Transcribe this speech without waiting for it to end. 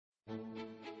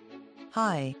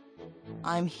Hi.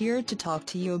 I'm here to talk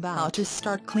to you about how to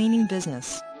start cleaning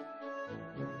business.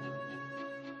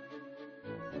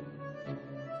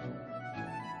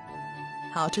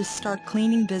 How to start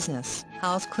cleaning business,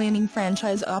 house cleaning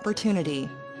franchise opportunity.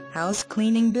 House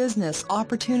cleaning business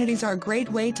opportunities are a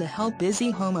great way to help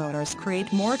busy homeowners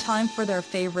create more time for their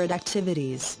favorite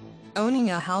activities.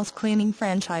 Owning a house cleaning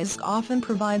franchise often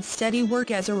provides steady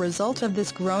work as a result of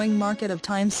this growing market of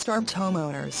time-starved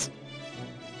homeowners.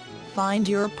 Find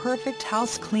your perfect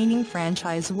house cleaning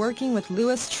franchise working with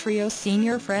Lewis Trio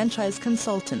Senior Franchise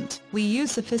Consultant. We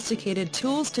use sophisticated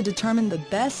tools to determine the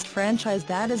best franchise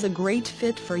that is a great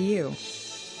fit for you.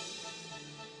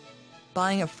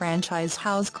 Buying a franchise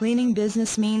house cleaning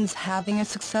business means having a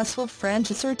successful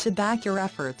franchisor to back your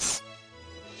efforts.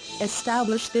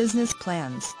 Establish business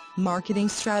plans, marketing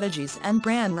strategies and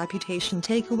brand reputation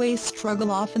takeaways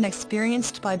struggle often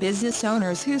experienced by business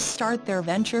owners who start their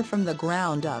venture from the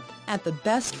ground up. At the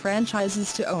best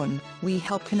franchises to own, we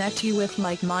help connect you with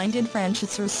like-minded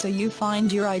franchisors so you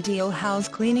find your ideal house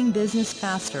cleaning business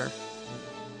faster.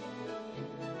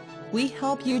 We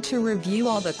help you to review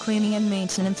all the cleaning and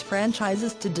maintenance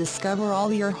franchises to discover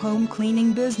all your home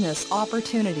cleaning business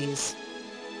opportunities.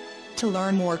 To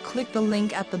learn more, click the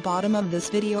link at the bottom of this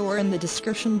video or in the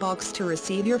description box to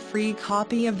receive your free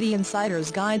copy of the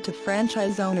Insider's Guide to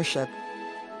Franchise Ownership.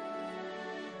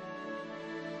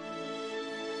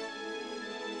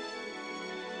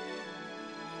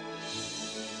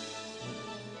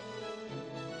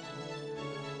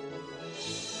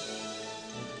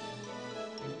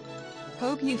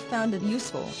 Hope you found it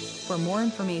useful. For more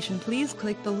information, please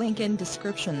click the link in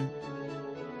description.